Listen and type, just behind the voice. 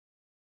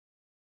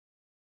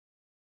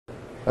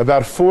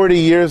About 40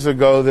 years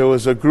ago, there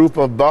was a group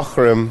of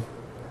Bachrim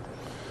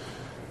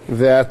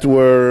that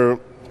were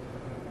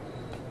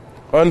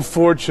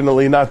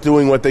unfortunately not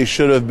doing what they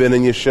should have been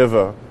in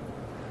yeshiva.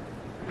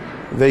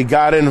 They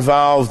got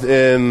involved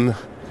in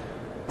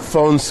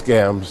phone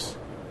scams.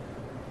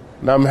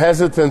 Now, I'm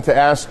hesitant to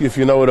ask you if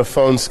you know what a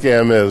phone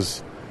scam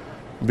is,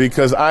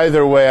 because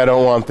either way, I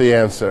don't want the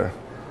answer.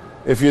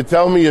 If you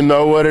tell me you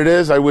know what it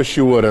is, I wish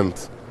you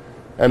wouldn't.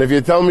 And if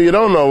you tell me you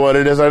don't know what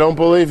it is, I don't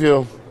believe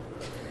you.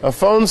 A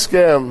phone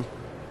scam.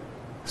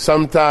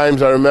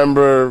 Sometimes, I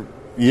remember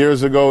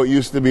years ago, it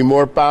used to be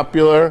more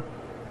popular.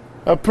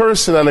 A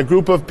person and a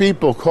group of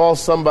people call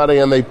somebody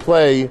and they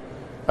play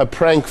a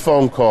prank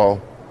phone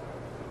call.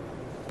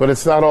 But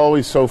it's not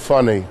always so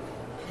funny.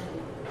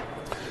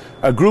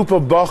 A group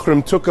of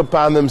Bachrim took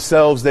upon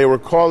themselves, they were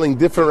calling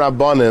different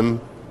Rabbanim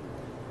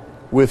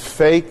with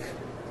fake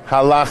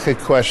halachic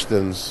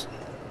questions.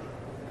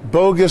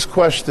 Bogus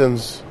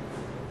questions.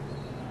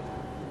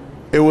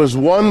 It was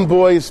one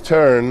boy's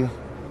turn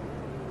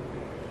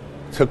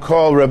to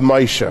call Reb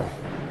Moshe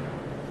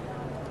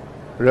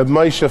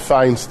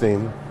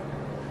Feinstein.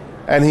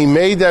 And he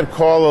made that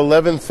call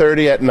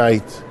 11:30 at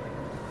night.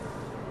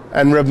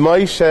 And Reb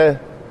Moshe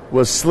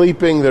was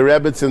sleeping. The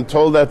Rebbitzin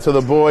told that to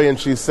the boy, and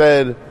she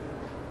said,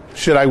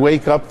 "Should I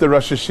wake up the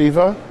Rosh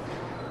Hashiva?"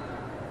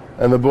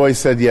 And the boy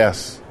said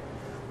yes.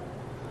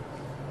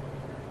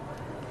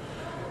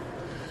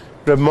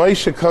 Reb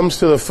Moshe comes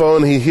to the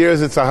phone. He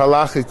hears it's a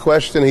halachic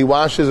question. He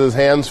washes his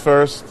hands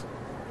first.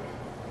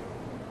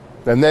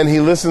 And then he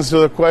listens to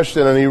the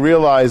question and he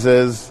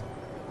realizes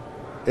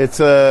it's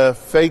a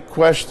fake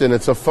question.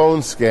 It's a phone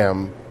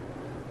scam.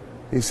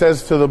 He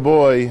says to the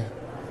boy,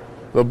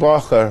 the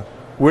Bacher,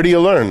 "Where do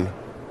you learn?"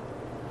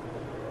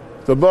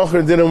 The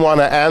Bacher didn't want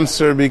to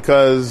answer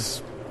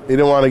because he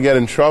didn't want to get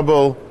in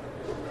trouble.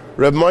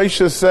 Reb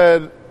Moshe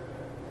said,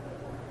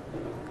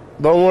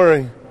 "Don't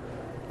worry,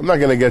 I'm not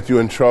going to get you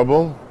in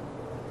trouble."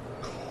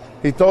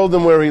 He told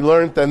him where he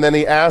learned, and then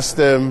he asked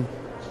him,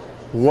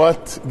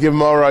 "What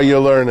Gemara are you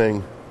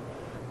learning?"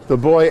 The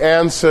boy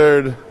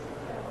answered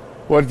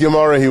what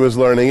Gemara he was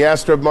learning. He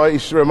asked Reb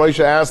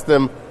Moshe asked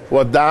him,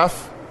 "What daf?"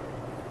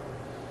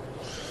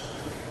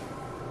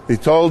 He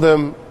told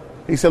him,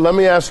 he said, "Let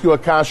me ask you a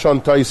kasha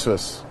on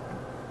Tosfos."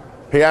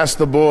 He asked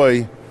the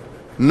boy,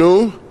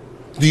 "No,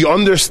 do you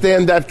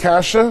understand that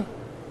kasha?"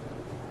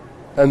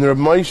 And Reb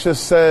Moshe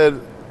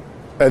said,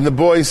 and the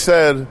boy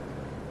said,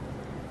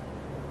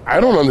 "I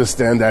don't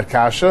understand that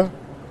kasha."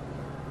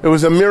 It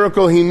was a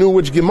miracle he knew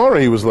which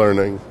Gemara he was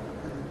learning.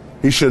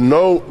 He should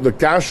know the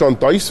kasha on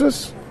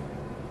Tosfos.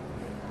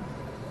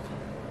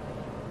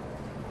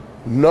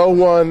 No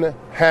one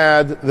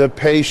had the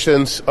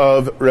patience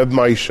of Reb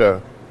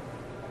Moshe.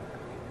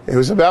 It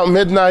was about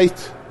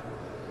midnight.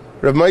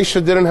 Reb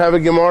Moshe didn't have a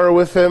Gemara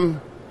with him,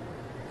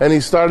 and he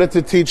started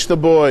to teach the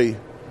boy,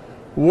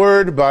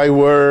 word by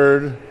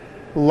word,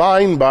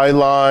 line by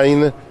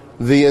line,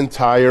 the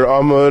entire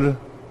Amud.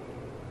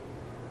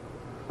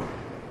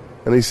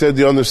 And he said,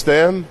 "Do you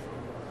understand?"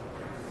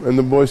 And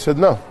the boy said,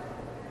 "No."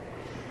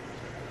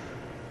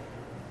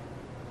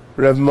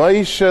 Reb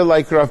Moshe,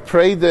 like Rav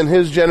Preida in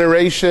his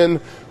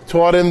generation,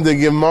 taught him the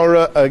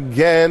Gemara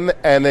again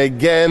and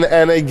again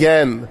and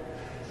again.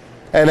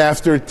 And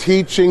after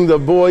teaching the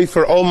boy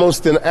for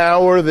almost an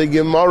hour, the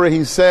Gemara,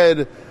 he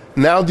said,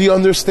 "Now do you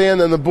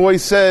understand?" And the boy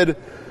said,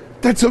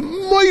 "That's a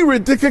Moira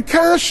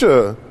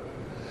Dikakasha."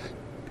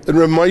 And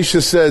Reb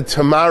Moshe said,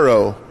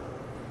 "Tomorrow,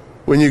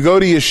 when you go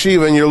to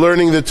yeshiva and you're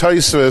learning the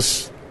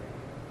Tosfos,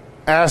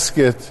 ask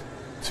it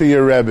to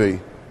your Rebbe."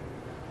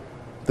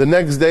 The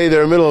next day,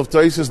 they're in the middle of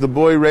Tosfos, the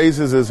boy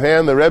raises his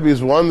hand, the Rebbe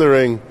is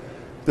wondering,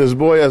 this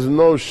boy has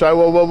no shy,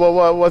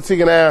 what's he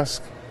going to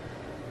ask?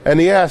 And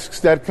he asks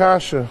that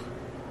kasha.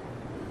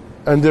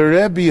 And the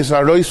Rebbe is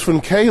Arois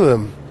from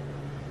Kalim.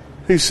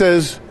 He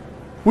says,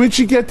 "Where'd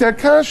you get that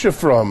kasha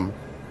from?"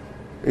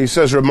 He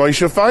says, "Reb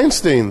Moshe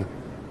Feinstein."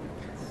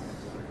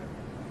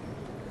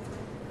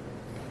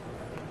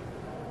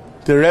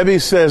 The Rebbe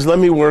says, "Let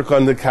me work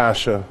on the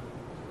kasha."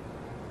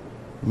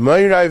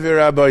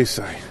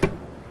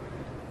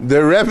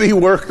 The Rebbe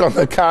worked on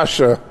the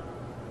kasha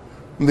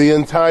the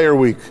entire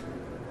week.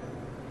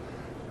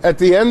 At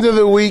the end of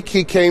the week,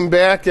 he came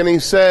back and he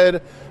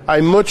said,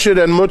 "I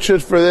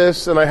mutchid for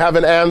this, and I have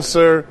an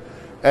answer."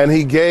 And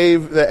he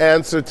gave the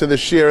answer to the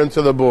shir and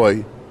to the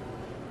boy.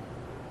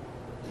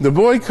 The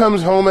boy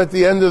comes home at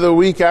the end of the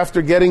week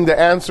after getting the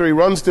answer. He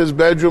runs to his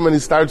bedroom and he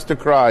starts to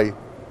cry.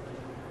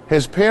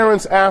 His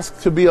parents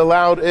ask to be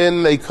allowed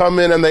in. They come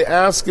in and they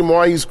ask him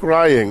why he's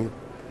crying.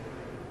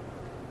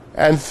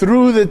 And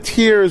through the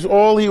tears,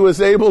 all he was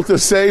able to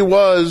say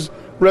was,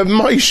 "Reb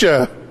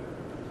Moshe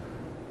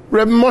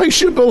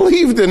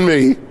believed in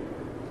me.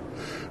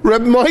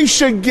 Reb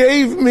Moshe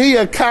gave me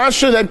a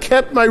kasha that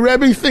kept my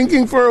Rebbe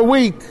thinking for a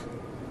week.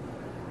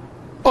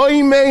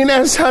 Oimein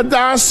es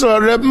Hadassah,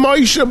 Reb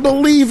Moshe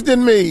believed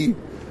in me.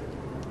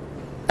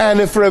 And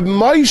if Reb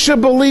Moshe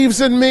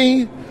believes in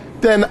me,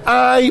 then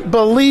I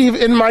believe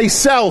in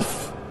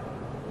myself."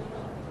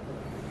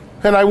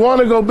 And I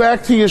want to go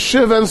back to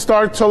yeshiva and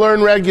start to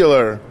learn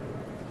regular.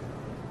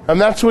 And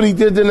that's what he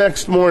did the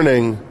next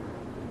morning.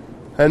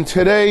 And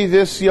today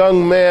this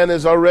young man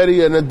is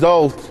already an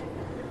adult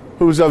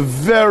who's a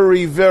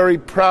very, very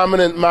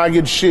prominent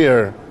Maggid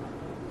Shir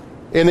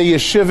in a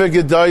yeshiva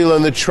gedolah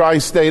in the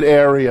tri-state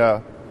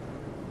area.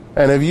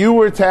 And if you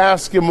were to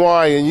ask him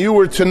why, and you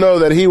were to know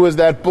that he was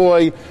that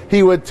boy,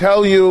 he would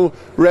tell you,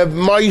 Reb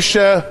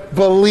Moshe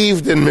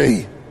believed in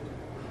me.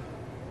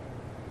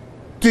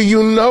 Do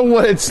you know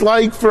what it's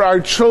like for our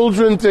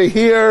children to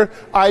hear,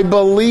 I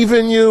believe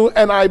in you,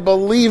 and I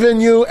believe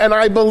in you, and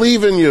I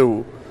believe in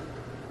you?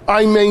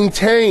 I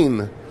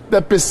maintain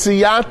that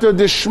b'siyata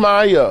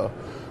d'shmaya,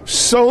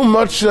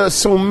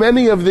 so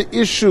many of the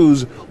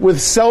issues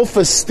with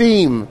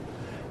self-esteem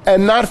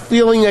and not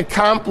feeling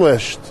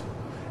accomplished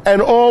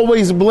and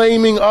always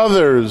blaming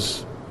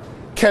others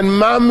can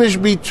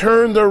mamish be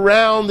turned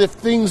around if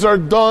things are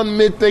done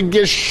mit the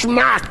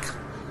geschmack.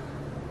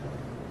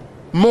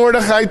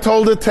 Mordechai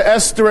told it to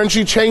Esther and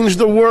she changed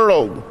the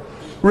world.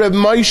 Reb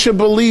Moshe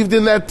believed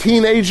in that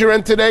teenager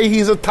and today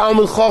he's a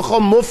Talmud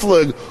Chacham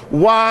Muflig.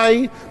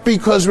 Why?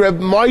 Because Reb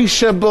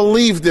Moshe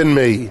believed in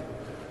me.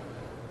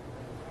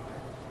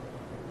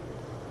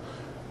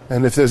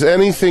 And if there's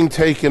anything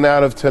taken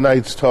out of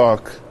tonight's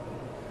talk,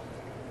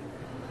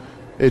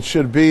 it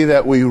should be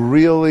that we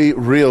really,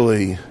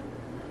 really,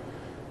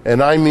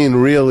 and I mean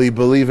really,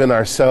 believe in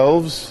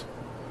ourselves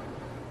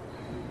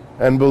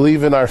and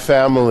believe in our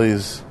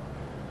families.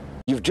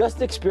 You've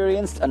just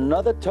experienced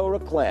another Torah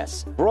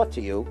class brought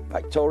to you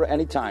by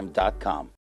TorahAnytime.com.